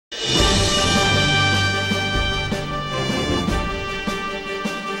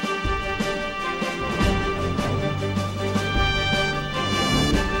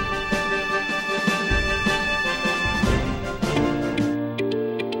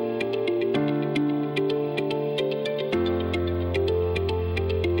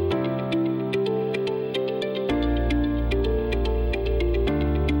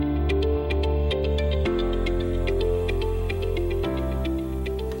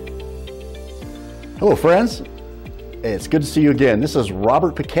Hello friends, it's good to see you again. This is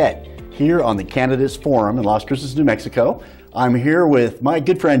Robert Paquette here on the Candidates Forum in Las Cruces, New Mexico. I'm here with my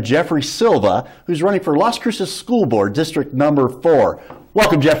good friend Jeffrey Silva, who's running for Las Cruces School Board, District number 4.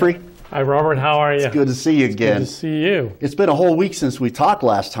 Welcome, Jeffrey. Hi, Robert. How are you? It's good to see you again. Good to see you. It's been a whole week since we talked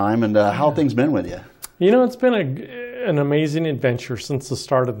last time, and how have things been with you? You know, it's been an amazing adventure since the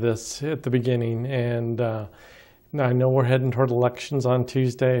start of this at the beginning, and I know we're heading toward elections on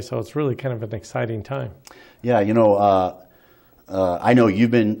Tuesday, so it's really kind of an exciting time. Yeah, you know, I know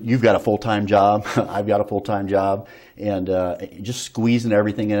you've got a full-time job. I've got a full-time job, and just squeezing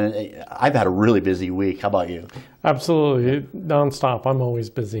everything in. I've had a really busy week. How about you? Absolutely, nonstop. I'm always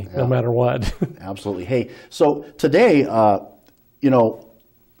busy, no matter what. Absolutely. Hey, so today, you know,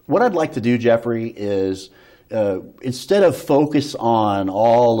 what I'd like to do, Jeffrey, is instead of focus on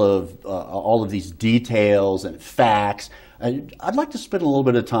all of these details and facts, I'd like to spend a little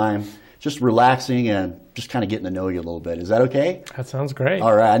bit of time just relaxing and just kind of getting to know you a little bit. Is that okay? That sounds great.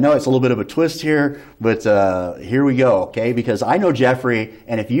 All right. I know it's a little bit of a twist here, but here we go, okay? Because I know Jeffrey,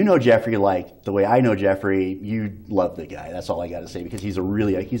 and if you know Jeffrey like the way I know Jeffrey, you love the guy. That's all I got to say, because he's a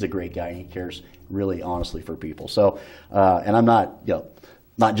great guy, and he cares really honestly for people. So, and I'm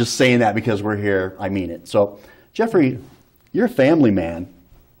not just saying that because we're here. I mean it. So, Jeffrey, you're a family man.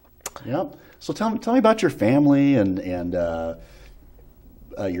 Yep. So tell me about your family and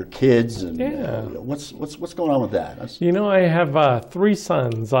your kids and what's going on with that? You know, I have 3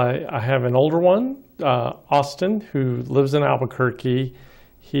 sons. I have an older one, Austin, who lives in Albuquerque.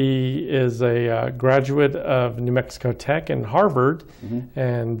 He is a graduate of New Mexico Tech and Harvard. Mm-hmm.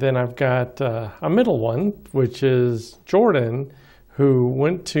 And then I've got a middle one, which is Jordan, who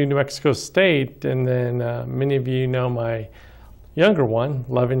went to New Mexico State. And then many of you know my younger one,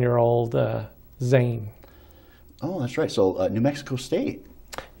 11-year-old Zane. Oh, that's right. So New Mexico State.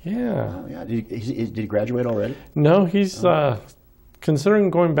 Yeah. Oh, yeah. Did he graduate already? No, he's considering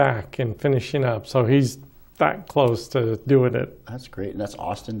going back and finishing up. So he's that close to doing it. That's great. And that's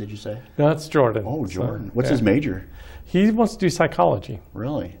Austin, did you say? No, that's Jordan. Oh, Jordan. So, what's his major? He wants to do psychology.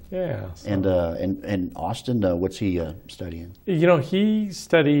 Really? Yeah. So. And Austin, what's he studying? You know, he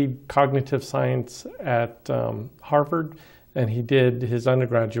studied cognitive science at Harvard, and he did his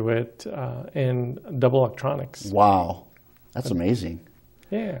undergraduate in double electronics. Wow. That's amazing.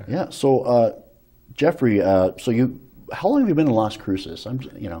 Yeah. Yeah. So, Jeffrey, how long have you been in Las Cruces? I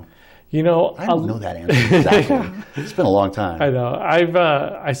don't know that answer exactly. Yeah. It's been a long time. I know.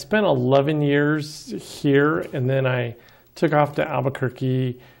 I spent 11 years here, and then I took off to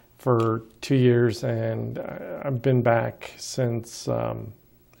Albuquerque for 2 years, and I've been back since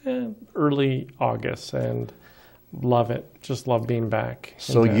early August, and love it. Just love being back.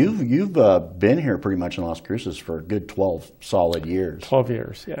 So you've been here pretty much in Las Cruces for a good 12 solid years. 12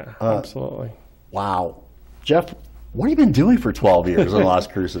 years, yeah, absolutely. Wow. Jeff, what have you been doing for 12 years in Las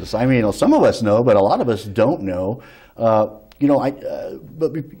Cruces? I mean, some of us know, but a lot of us don't know. But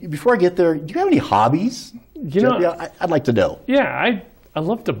before I get there, do you have any hobbies? I'd like to know. Yeah, I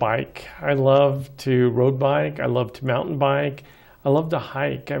love to bike. I love to road bike. I love to mountain bike. I love to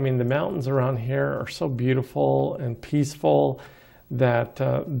hike. I mean, the mountains around here are so beautiful and peaceful that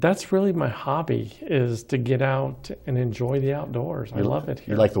that's really my hobby, is to get out and enjoy the outdoors. I love it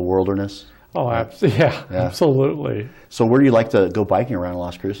here. You like the wilderness? Oh, yeah, absolutely. So where do you like to go biking around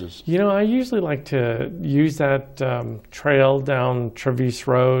Las Cruces? You know, I usually like to use that trail down Traverse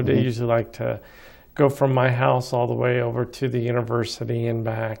Road. Mm-hmm. I usually like to go from my house all the way over to the university and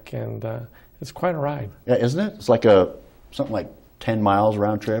back, and it's quite a ride. Yeah, isn't it? It's like something like 10 miles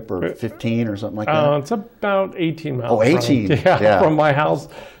round trip, or 15 or something like that? It's about 18 miles. Oh, 18. From my house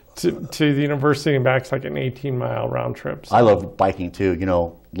to the university and back. It's like an 18-mile round trip. So. I love biking too. You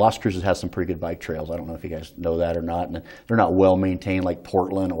know, Las Cruces has some pretty good bike trails. I don't know if you guys know that or not. And they're not well maintained like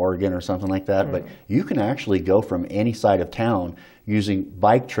Portland, Oregon or something like that. But you can actually go from any side of town using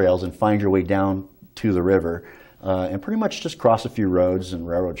bike trails and find your way down to the river. And pretty much just cross a few roads and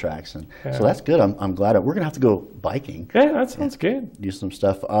railroad tracks, and so that's good. I'm glad we're gonna have to go biking. Yeah, that sounds good. Do some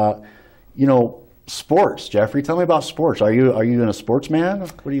stuff. Sports. Jeffrey, tell me about sports. Are you a sportsman?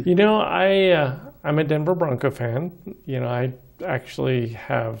 What do you? You know, I'm a Denver Bronco fan. You know, I actually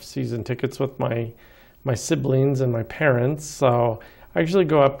have season tickets with my siblings and my parents, so I usually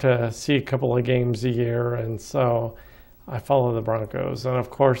go up to see a couple of games a year, and so I follow the Broncos, and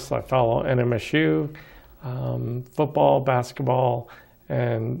of course I follow NMSU. Football, basketball,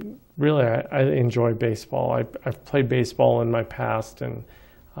 and really I enjoy baseball. I've played baseball in my past, and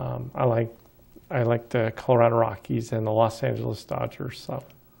I like the Colorado Rockies and the Los Angeles Dodgers. So.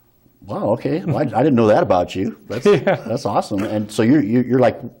 Wow. Okay. Well, I didn't know that about you. That's awesome. And so you're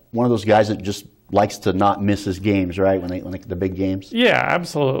like one of those guys that just likes to not miss his games, right? When the big games. Yeah,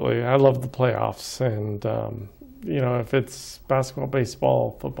 absolutely. I love the playoffs, and if it's basketball,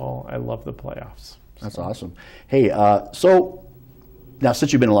 baseball, football, I love the playoffs. That's awesome. Hey, so now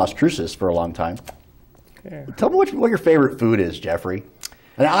since you've been in Las Cruces for a long time, tell me what your favorite food is, Jeffrey.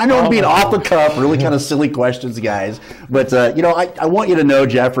 And I know I'm being off the cuff, really kind of silly questions, guys. But, I want you to know,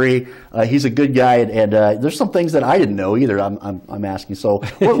 Jeffrey, he's a good guy. And there's some things that I didn't know either I'm asking. So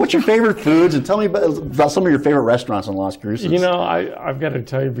what's your favorite foods? And tell me about some of your favorite restaurants in Las Cruces. I've got to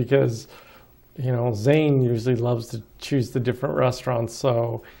tell you because, Zane usually loves to choose the different restaurants.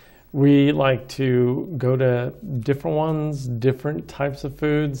 So we like to go to different ones, different types of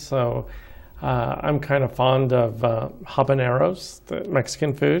foods. So I'm kind of fond of habaneros, the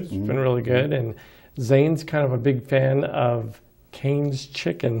Mexican food. It's been really good. And Zane's kind of a big fan of Cane's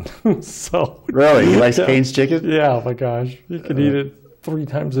chicken. So really? He likes Cane's chicken? Yeah, oh my gosh. He could eat it 3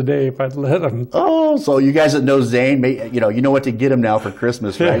 times a day if I'd let him. Oh, so you guys that know Zane, you know what to get him now for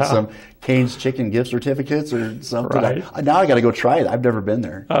Christmas, right? Yeah. Some Cane's chicken gift certificates or something. Right. Now I got to go try it. I've never been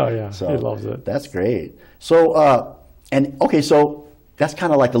there. Oh, yeah. So he loves it. That's great. So, so that's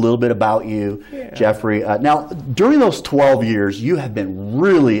kind of like a little bit about you, Jeffrey. Now, during those 12 years, you have been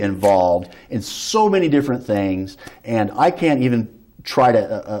really involved in so many different things, and I can't even try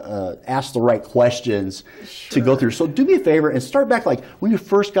to ask the right questions to go through. So do me a favor and start back like when you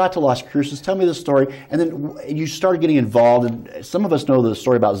first got to Las Cruces. Tell me the story, and then you started getting involved. And some of us know the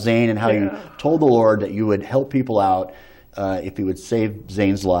story about Zane and how you told the Lord that you would help people out if he would save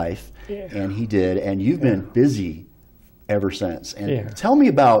Zane's life, and he did. And you've been busy ever since. And tell me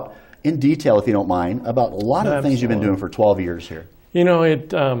about, in detail, if you don't mind, about a lot of things you've been doing for 12 years here.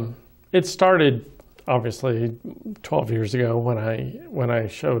 It started obviously 12 years ago when I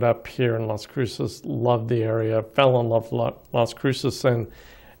showed up here in Las Cruces, loved the area, fell in love with Las Cruces, and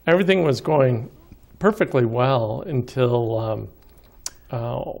everything was going perfectly well until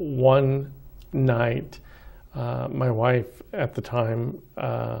one night my wife at the time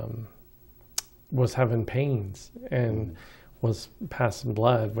was having pains and was passing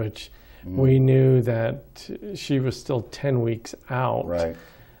blood, which we knew that she was still 10 weeks out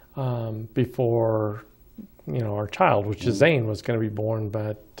before our child, which is Zane, was going to be born.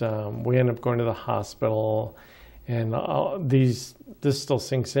 But we ended up going to the hospital, and this still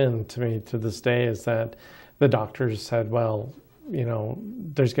sinks in to me to this day, is that the doctors said, well,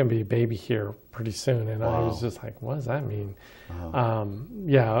 there's going to be a baby here pretty soon. And I was just like, what does that mean?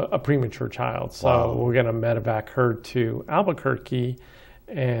 A premature child. So we're going to medevac her to Albuquerque,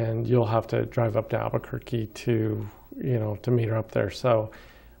 and you'll have to drive up to Albuquerque to meet her up there. So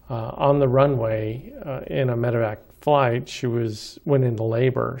on the runway in a medevac flight, she went into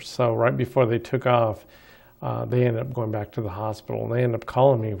labor. So right before they took off, they ended up going back to the hospital. And they ended up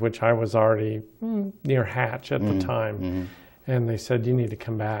calling me, which I was already near Hatch at the time. And they said, you need to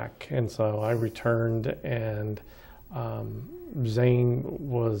come back. And so I returned, and Zane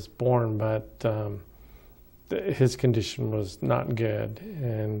was born, but his condition was not good.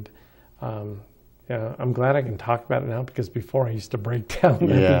 And I'm glad I can talk about it now, because before I used to break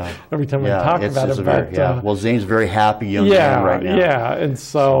down every time I talk about it. Well, Zane's a very happy young man right now. Yeah, and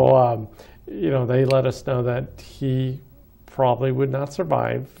so they let us know that he probably would not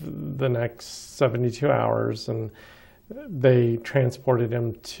survive the next 72 hours, and they transported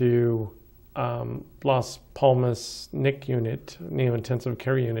him to Las Palmas NIC unit, Neo-Intensive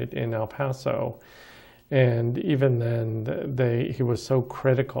Care Unit in El Paso. And even then, he was so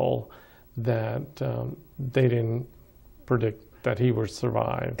critical that they didn't predict that he would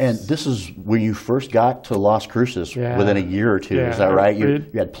survive. And this is when you first got to Las Cruces, within a year or two, is that right? You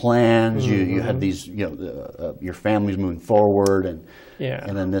had plans, you had these, your family's moving forward, and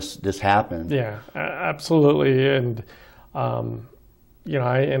then this happened. Yeah, absolutely. And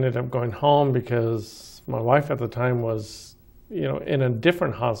I ended up going home because my wife at the time was, in a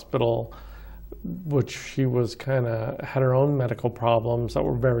different hospital, which she was had her own medical problems that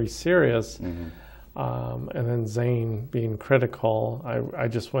were very serious. And then Zane being critical, I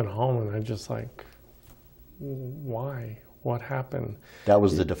just went home, and I just like, why? What happened? That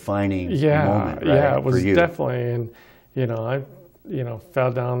was the defining moment, right? Yeah, it was definitely. And, I,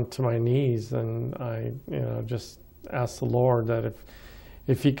 fell down to my knees, and I, just asked the Lord that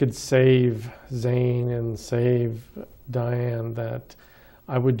if he could save Zane and save Diane, that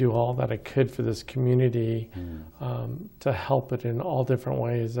I would do all that I could for this community to help it in all different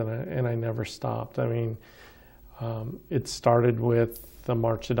ways, and I never stopped. I mean, it started with the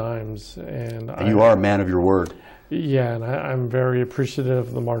March of Dimes. And you are a man of your word. Yeah, and I'm very appreciative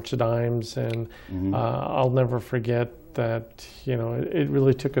of the March of Dimes, and I'll never forget that, you know, it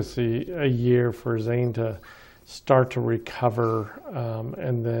really took us a year for Zane to start to recover,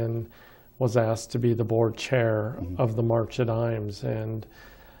 and then was asked to be the board chair of the March of Dimes. And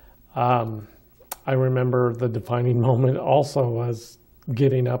I remember the defining moment also was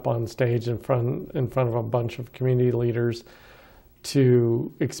getting up on stage in front of a bunch of community leaders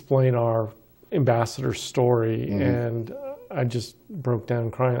to explain our ambassador story, and I just broke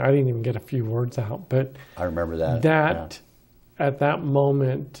down crying. I didn't even get a few words out, but I remember that. At that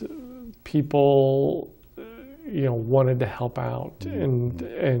moment, people, you know, wanted to help out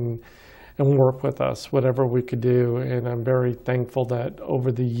and work with us, whatever we could do. And I'm very thankful that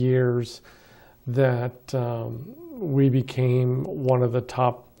over the years that we became one of the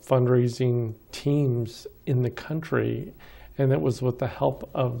top fundraising teams in the country, and it was with the help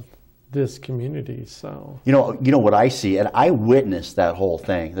of this community. So you know what I see, and I witnessed that whole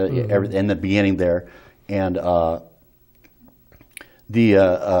thing in the beginning there, and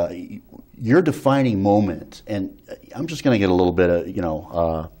your defining moment. And I'm just going to get a little bit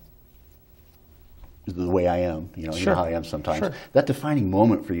of the way I am. You know how I am sometimes. Sure. That defining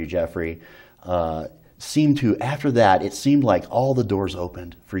moment for you, Jeffrey, seemed to, after that, it seemed like all the doors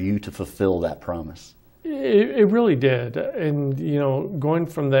opened for you to fulfill that promise. It really did. And, you know, going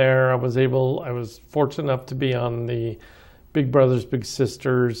from there, I was fortunate enough to be on the Big Brothers Big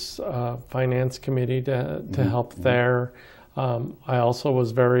Sisters finance committee to help there. I also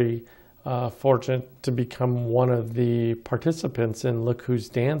was very fortunate to become one of the participants in Look Who's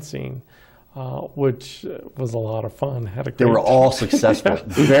Dancing, which was a lot of fun. They were all successful,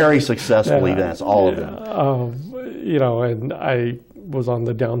 very successful events, all of them. You know, and I was on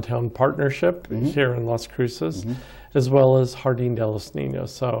the Downtown Partnership here in Las Cruces, as well as Jardín de los Niños.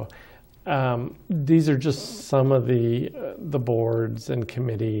 So these are just some of the boards and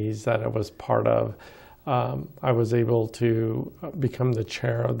committees that I was part of. I was able to become the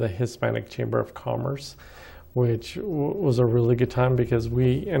chair of the Hispanic Chamber of Commerce, which was a really good time because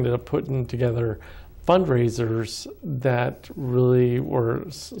we ended up putting together fundraisers that really were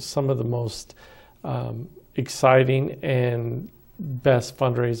some of the most exciting and best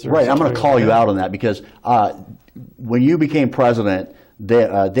fundraisers. Right, I'm going to call you out on that because when you became president,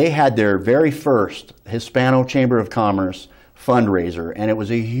 they had their very first Hispano Chamber of Commerce fundraiser, and it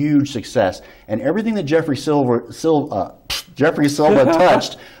was a huge success. And everything that Jeffrey Silva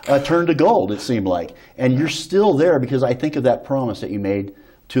touched turned to gold, it seemed like. And you're still there because I think of that promise that you made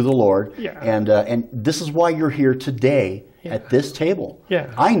to the Lord. Yeah. And this is why you're here today at this table.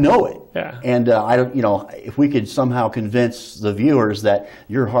 Yeah. I know it. Yeah. And I don't, if we could somehow convince the viewers that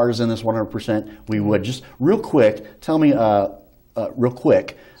your heart is in this 100%, we would. Just real quick, tell me real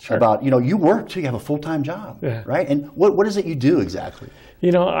quick about, you work too, you have a full-time job, right? And what is it you do exactly?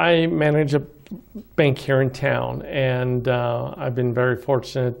 I manage a bank here in town, and I've been very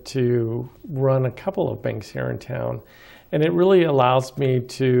fortunate to run a couple of banks here in town. And it really allows me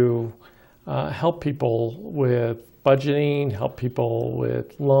to help people with budgeting, help people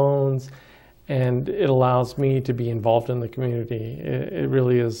with loans, and it allows me to be involved in the community. It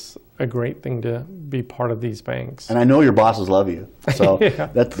really is a great thing to be part of these banks. And I know your bosses love you, so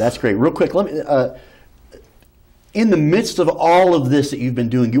that's great. Real quick, let me. In the midst of all of this that you've been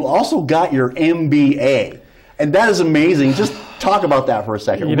doing, you also got your MBA, and that is amazing. Just talk about that for a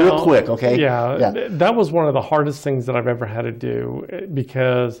second, real quick, okay? Yeah, that was one of the hardest things that I've ever had to do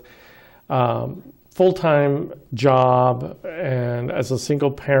because full-time job and as a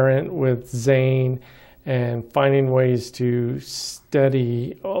single parent with Zane and finding ways to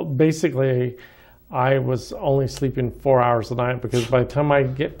study. Basically, I was only sleeping 4 hours a night because by the time I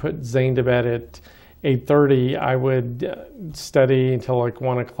put Zane to bed at 8:30, I would study until like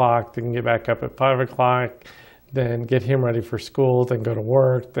 1 o'clock, then get back up at 5 o'clock, then get him ready for school, then go to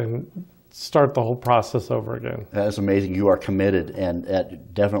work, then start the whole process over again. That's amazing. You are committed, and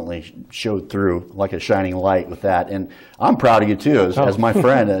that definitely showed through like a shining light with that. And I'm proud of you too, as my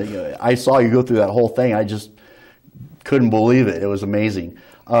friend. I saw you go through that whole thing. I just couldn't believe it. It was amazing.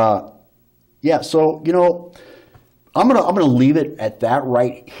 So I'm gonna leave it at that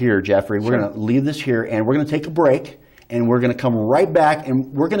right here, Jeffrey. We're gonna leave this here, and we're gonna take a break, and we're gonna come right back,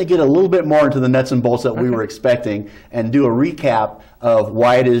 and we're gonna get a little bit more into the nuts and bolts that we were expecting, and do a recap of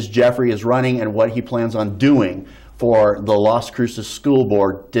why it is Jeffrey is running and what he plans on doing for the Las Cruces School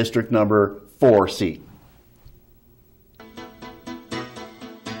Board District Number 4 seat.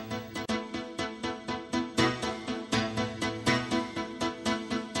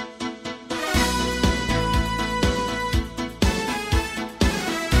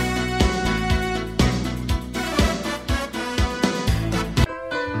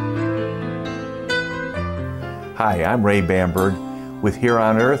 Hi, I'm Ray Bamberg with Here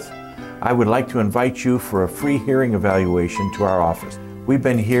on Earth. I would like to invite you for a free hearing evaluation to our office. We've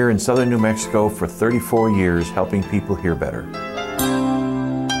been here in southern New Mexico for 34 years helping people hear better.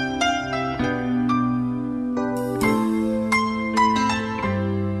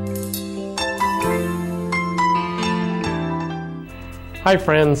 Hi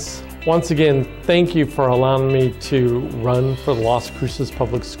friends, once again, thank you for allowing me to run for the Las Cruces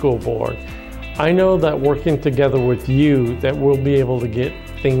Public School Board. I know that working together with you that we'll be able to get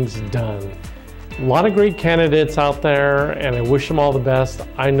things done. A lot of great candidates out there and I wish them all the best.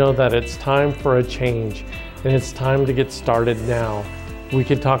 I know that it's time for a change and it's time to get started now. We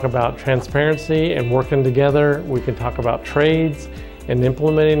can talk about transparency and working together. We can talk about trades and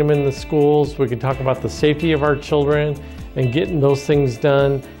implementing them in the schools. We can talk about the safety of our children and getting those things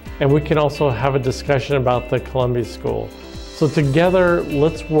done. And we can also have a discussion about the Columbia School. So together,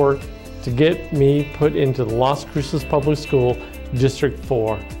 let's work to get me put into the Las Cruces Public School, District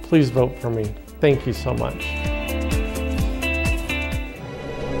 4. Please vote for me. Thank you so much.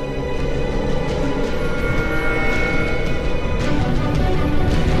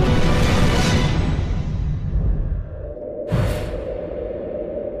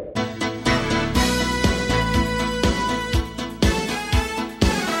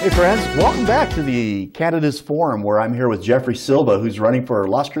 Hey friends, welcome back to the Candidates Forum where I'm here with Jeffrey Silva, who's running for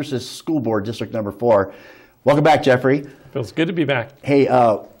Las Cruces School Board District number 4. Welcome back, Jeffrey. Feels good to be back. Hey,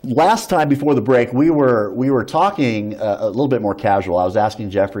 last time before the break, we were talking a little bit more casual. I was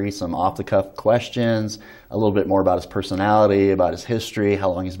asking Jeffrey some off-the-cuff questions, a little bit more about his personality, about his history, how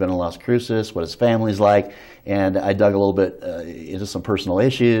long he's been in Las Cruces, what his family's like, and I dug a little bit into some personal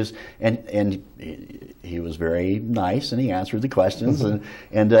issues, and he was very nice and he answered the questions, and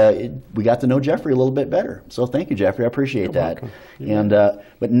we got to know Jeffrey a little bit better. So thank you, Jeffrey. I appreciate that. And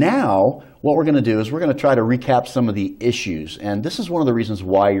but now what we're going to do is we're going to try to recap some of the issues, and this is one of the reasons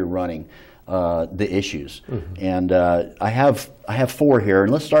why you're running, the issues. And I have 4 here,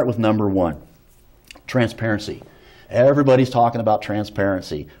 and let's start with number 1, transparency. Everybody's talking about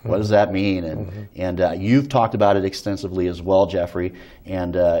transparency. What does that mean? And you've talked about it extensively as well, Jeffrey,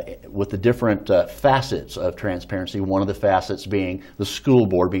 and with the different facets of transparency, one of the facets being the school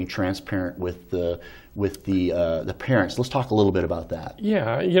board being transparent with the parents. Let's talk a little bit about that.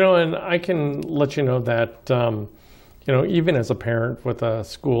 Yeah, and I can let you know that, even as a parent with a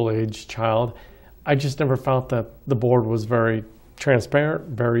school-age child, I just never felt that the board was very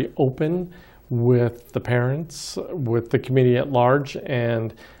transparent, very open with the parents, with the community at large,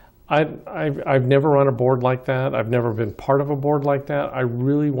 and I've never run a board like that. I've never been part of a board like that. I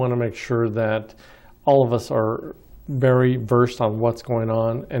really want to make sure that all of us are very versed on what's going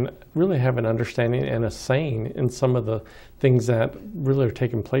on and really have an understanding and a saying in some of the things that really are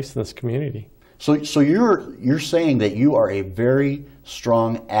taking place in this community. So you're saying that you are a very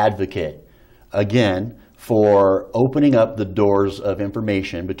strong advocate, again, for opening up the doors of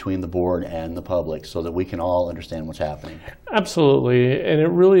information between the board and the public so that we can all understand what's happening. Absolutely, and it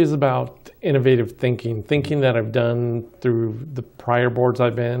really is about innovative thinking that I've done through the prior boards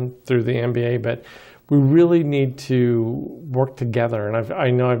I've been, through the MBA, but we really need to work together. And I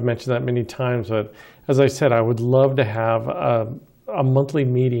know I've mentioned that many times, but as I said, I would love to have a monthly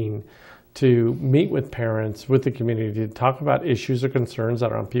meeting to meet with parents, with the community, to talk about issues or concerns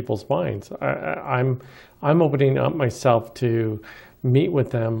that are on people's minds. I'm opening up myself to meet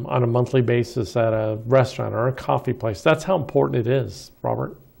with them on a monthly basis at a restaurant or a coffee place. That's how important it is,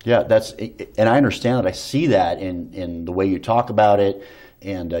 Robert. Yeah, and I understand that. I see that in the way you talk about it,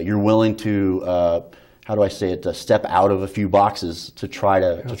 and you're willing to, how do I say it, to step out of a few boxes to try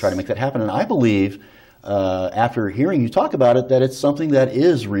to make that happen. And I believe, after hearing you talk about it, that it's something that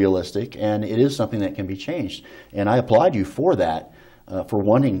is realistic and it is something that can be changed. And I applaud you for that, for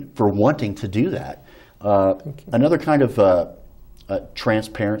wanting to do that. Another kind of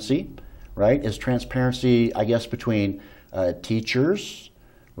transparency, right, is transparency, I guess, between teachers,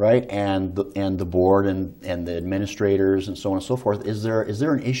 right, and the board and the administrators and so on and so forth. Is there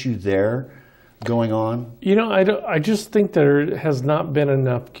an issue there going on? I just think there has not been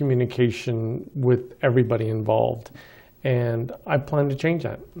enough communication with everybody involved, and I plan to change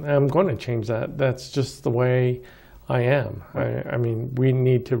that. I'm going to change that. That's just the way I am. I mean, we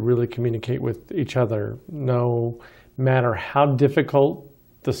need to really communicate with each other, no matter how difficult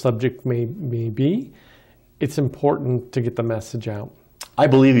the subject may be. It's important to get the message out. I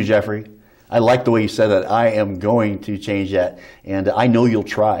believe you, Jeffrey. I like the way you said that. I am going to change that, and I know you'll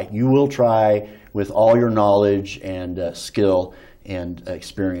try. You will try with all your knowledge and skill and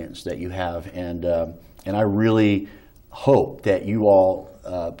experience that you have, and I really hope that you all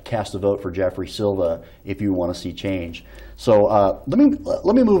cast a vote for Jeffrey Silva if you want to see change. So let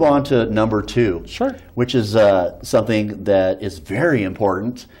me move on to number 2, Sure. which is something that is very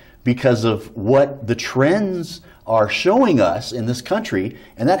important because of what the trends are showing us in this country,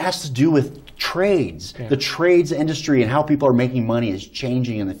 and that has to do with trades. Yeah. The trades industry and how people are making money is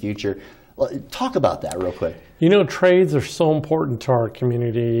changing in the future. Talk about that real quick. You know, trades are so important to our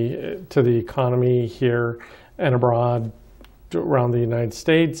community, to the economy here and abroad, around the United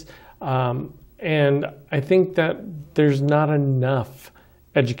States. And I think that there's not enough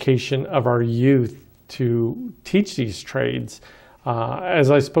education of our youth to teach these trades. As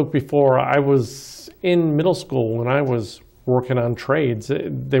I spoke before, I was in middle school when I was working on trades.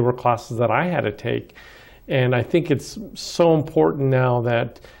 They were classes that I had to take. And I think it's so important now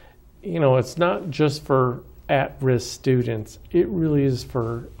that, you know, it's not just for at-risk students. It really is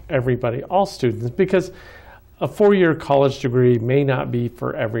for everybody, all students, because a 4-year college degree may not be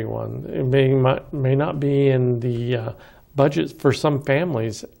for everyone. It may not be in the budget for some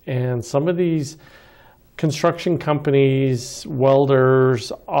families. And some of these construction companies,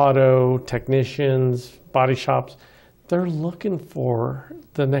 welders, auto technicians, body shops, they're looking for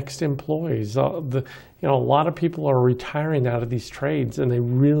the next employees. A lot of people are retiring out of these trades, and they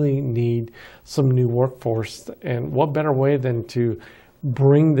really need some new workforce. And what better way than to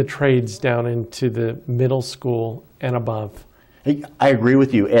bring the trades down into the middle school and above? Hey, I agree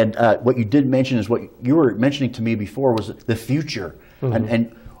with you. And what you did mention is what you were mentioning to me before was the future. Mm-hmm.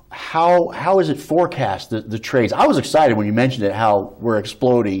 And how is it forecast, the trades? I was excited when you mentioned it, how we're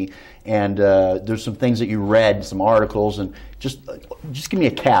exploding. And there's some things that you read, some articles, and just give me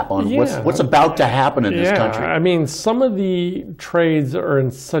a cap on what's about to happen in this country. I mean, some of the trades are in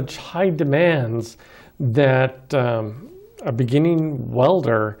such high demands that a beginning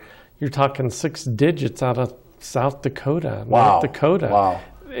welder, you're talking 6 digits out of South Dakota, North Dakota. Wow.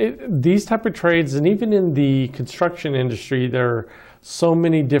 These type of trades, and even in the construction industry, there are so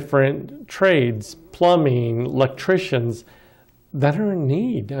many different trades, plumbing, electricians, that are in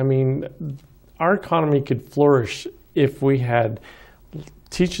need. I mean, our economy could flourish if we had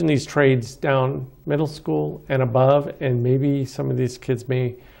teaching these trades down middle school and above, and maybe some of these kids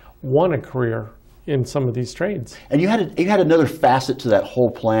may want a career in some of these trades. And you had another facet to that whole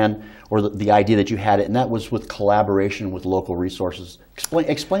plan, or the idea that you had it, and that was with collaboration with local resources.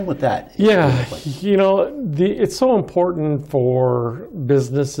 Explain what that is. Yeah, you know, it's so important for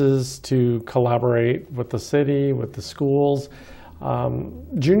businesses to collaborate with the city, with the schools.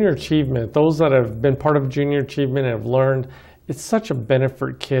 Junior achievement, those that have been part of junior achievement and have learned, it's such a benefit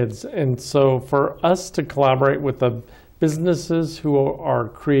for kids. And so for us to collaborate with the businesses who are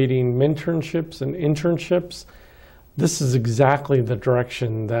creating mentorships and internships, this is exactly the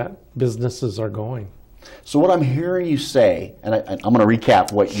direction that businesses are going. So what I'm hearing you say, and I'm going to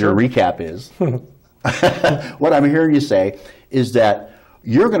recap what your recap is. What I'm hearing you say is that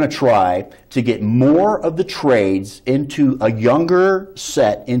you're going to try to get more of the trades into a younger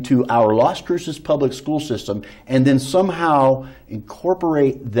set, into our Las Cruces public school system, and then somehow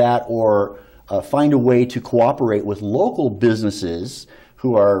incorporate that or find a way to cooperate with local businesses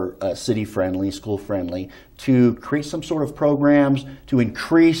who are city-friendly, school-friendly, to create some sort of programs to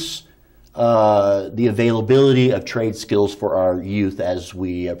increase the availability of trade skills for our youth as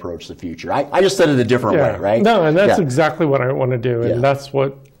we approach the future. I just said it a different way, right? No, and that's exactly what I want to do, and that's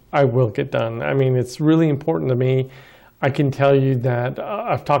what I will get done. I mean, it's really important to me. I can tell you that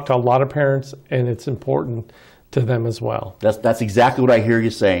I've talked to a lot of parents, and it's important to them as well. That's exactly what I hear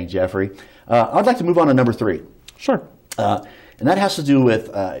you saying, Jeffrey. I'd like to move on to number 3. Sure. And that has to do with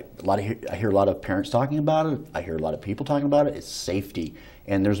I hear a lot of parents talking about it. I hear a lot of people talking about it. It's safety.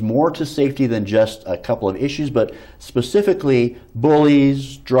 And there's more to safety than just a couple of issues, but specifically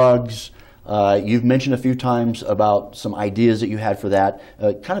bullies, drugs. You've mentioned a few times about some ideas that you had for that.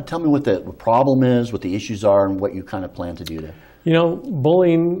 Kind of tell me what the problem is, what the issues are, and what you kind of plan to do there. You know,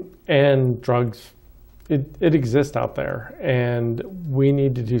 bullying and drugs, it exists out there, and we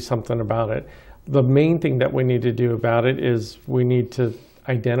need to do something about it. The main thing that we need to do about it is we need to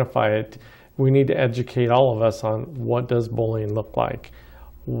identify it. We need to educate all of us on what does bullying look like.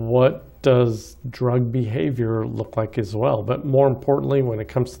 What does drug behavior look like as well? But more importantly, when it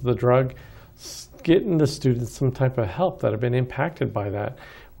comes to the drug, getting the students some type of help that have been impacted by that.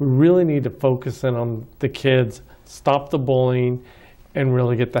 We really need to focus in on the kids, stop the bullying, and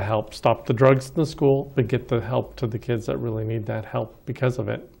really get the help. Stop the drugs in the school, but get the help to the kids that really need that help because of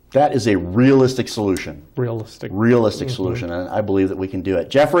it. That is a realistic solution. Realistic solution, and I believe that we can do it.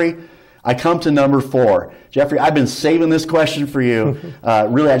 Jeffrey, I come to number 4. Jeffrey, I've been saving this question for you.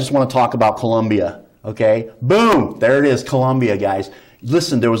 Really, I just want to talk about Columbia, okay? Boom! There it is, Columbia, guys.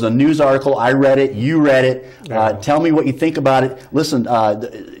 Listen, there was a news article. I read it. You read it. Tell me what you think about it. Listen,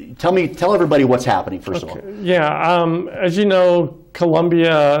 tell everybody what's happening, first of all. Yeah, as you know,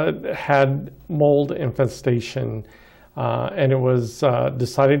 Columbia had mold infestation, and it was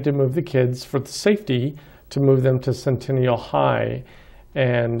decided to move the kids for the safety to move them to Centennial High.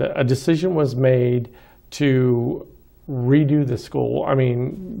 And a decision was made to redo the school. I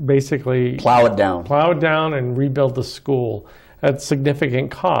mean, basically plow it down and rebuild the school at significant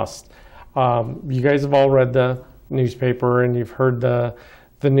cost. You guys have all read the newspaper and you've heard the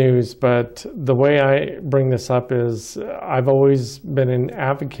news, but the way I bring this up is I've always been an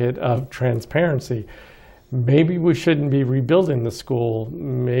advocate of transparency. Maybe we shouldn't be rebuilding the school.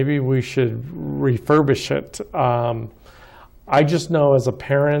 Maybe we should refurbish it. I just know as a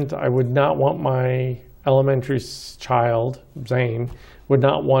parent, I would not want my elementary child, Zane, would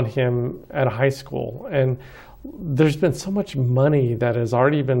not want him at a high school. And there's been so much money that has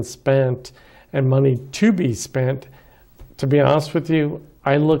already been spent and money to be spent. To be honest with you,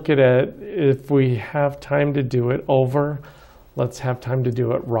 I look at it, if we have time to do it over, let's have time to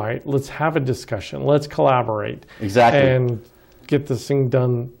do it right. Let's have a discussion. Let's collaborate. Exactly. And get this thing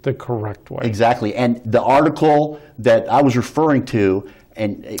done the correct way. Exactly. And the article that I was referring to,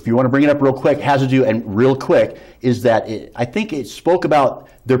 and if you want to bring it up real quick, has to do, and real quick, is that I think it spoke about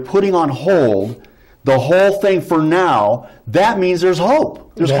they're putting on hold the whole thing for now. That means there's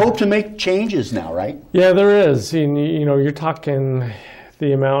hope. There's hope to make changes now, right? Yeah, there is. You know, you're talking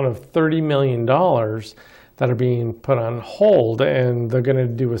the amount of $30 million that are being put on hold, and they're going to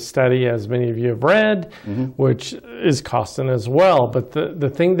do a study, as many of you have read, which is costing as well. But the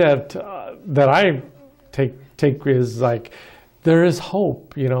thing that I take is like, there is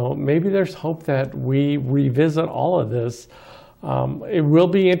hope. You know, maybe there's hope that we revisit all of this. It will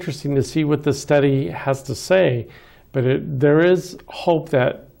be interesting to see what the study has to say, but there is hope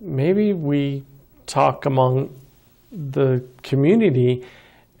that maybe we talk among the community,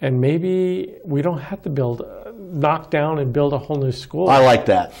 and maybe we don't have to knock down and build a whole new school. I like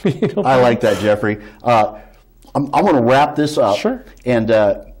that. I like that, Jeffrey. I want to wrap this up. Sure. And,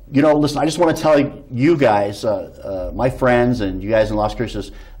 you know, listen, I just want to tell you guys, my friends and you guys in Las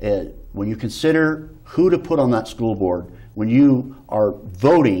Cruces, when you consider who to put on that school board, when you are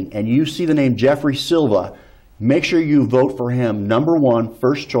voting and you see the name Jeffrey Silva, make sure you vote for him, number one,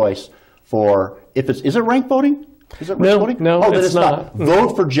 first choice for, is it ranked voting? Is it ranked voting? No, then it's not.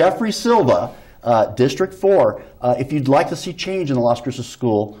 Vote for Jeffrey Silva, District 4, if you'd like to see change in the Las Cruces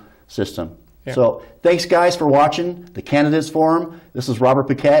school system. Yeah. So thanks, guys, for watching the Candidates Forum. This is Robert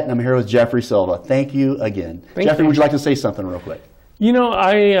Paquette, and I'm here with Jeffrey Silva. Thank you again. Jeffrey, would you like to say something real quick? You know,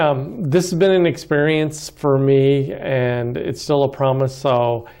 this has been an experience for me, and it's still a promise.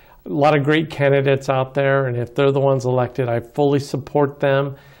 So a lot of great candidates out there, and if they're the ones elected, I fully support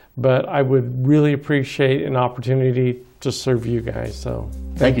them. But I would really appreciate an opportunity to serve you guys. So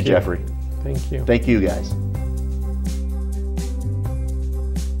thank you, Jeffrey. Thank you. Thank you, guys.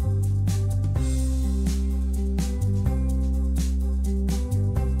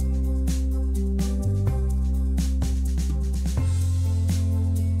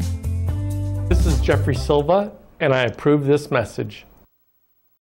 This is Jeffrey Silva, and I approve this message.